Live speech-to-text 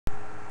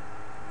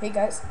Hey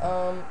guys,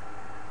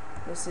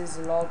 this is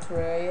LOL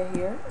Terraria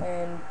here,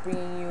 and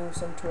bringing you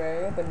some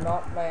Terraria, but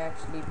not my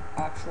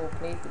actual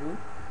playthrough.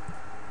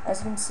 As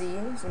you can see,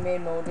 as you may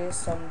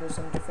notice, there's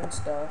some different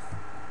stuff,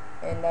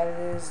 and that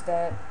is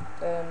that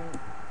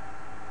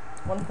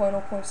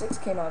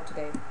 1.0.6 came out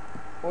today,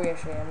 or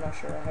yesterday. I'm not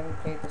sure. I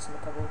haven't played this in a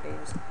couple of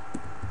days.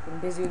 Been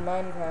busy with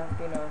Minecraft,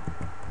 you know.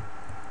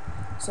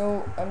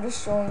 So I'm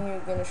just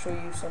gonna show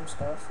you some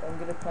stuff. I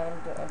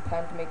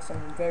plan to make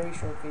some very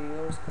short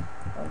videos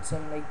on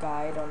some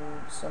guide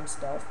on some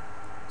stuff.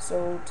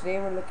 So today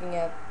we're looking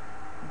at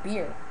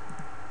beer.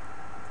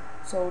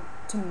 So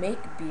to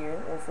make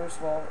beer, well, first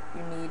of all,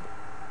 you need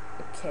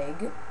a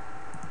keg.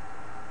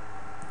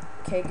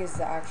 Keg is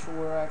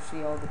where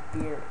actually all the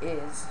beer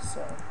is.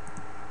 So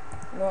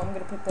I'm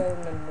gonna put that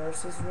in the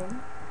nurse's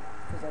room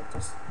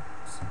because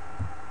it's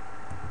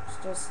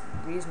just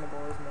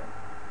reasonable, isn't it?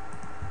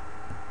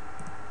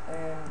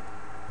 And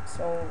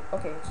so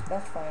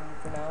that's fine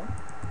for now.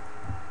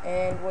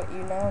 And what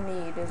you now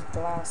need is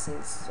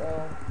glasses.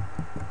 So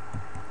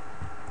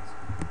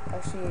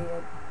actually,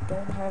 I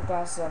don't have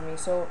glasses on me.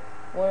 So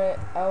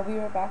I'll be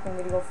right back. I'm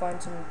gonna go find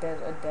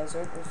a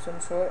desert of some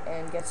sort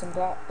and get some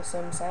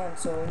sand.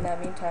 So in that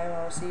meantime,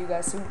 I'll see you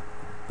guys soon.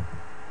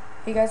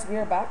 Hey guys, we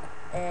are back,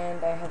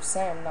 and I have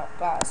sand, not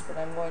glass, but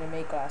I'm going to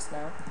make glass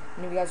now.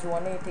 And if you guys are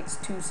wondering, it takes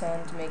 2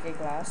 sand to make a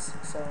glass.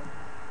 So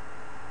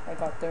I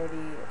got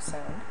 30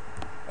 sand.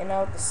 And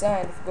now with the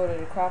sand, if you go to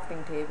the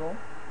crafting table,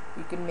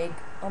 you can make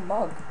a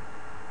mug.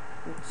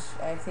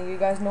 Which I think you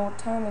guys know what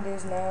time it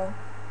is now.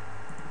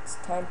 It's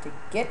time to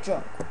get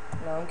drunk.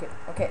 No, I'm kidding.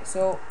 Okay,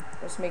 so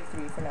let's make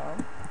 3 for now.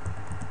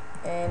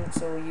 And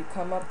so you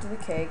come up to the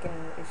keg,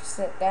 and if you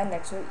set that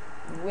next to it,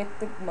 with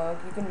the mug,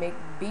 you can make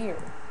beer.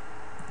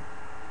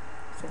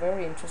 So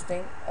very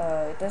interesting.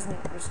 It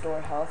doesn't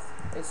restore health.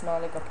 It's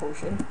not like a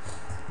potion.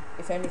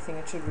 If anything,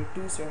 it should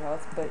reduce your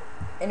health. But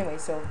anyway,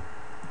 so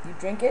you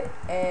drink it,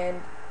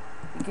 and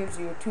it gives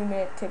you a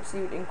 2-minute tipsy.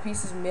 It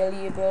increases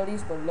melee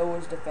abilities but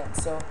lowers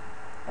defense. So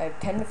I have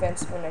 10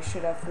 defense when I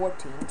should have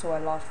 14, so I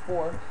lost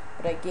 4,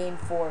 but I gained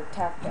 4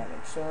 attack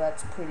damage, so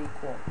that's pretty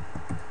cool.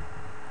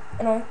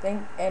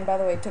 And by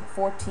the way, it took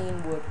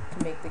 14 wood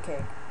to make the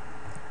keg.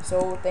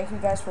 So thank you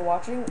guys for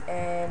watching,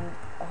 and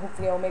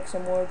hopefully I'll make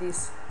some more of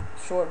these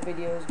short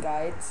videos,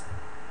 guides,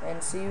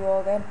 and see you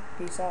all then.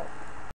 Peace out.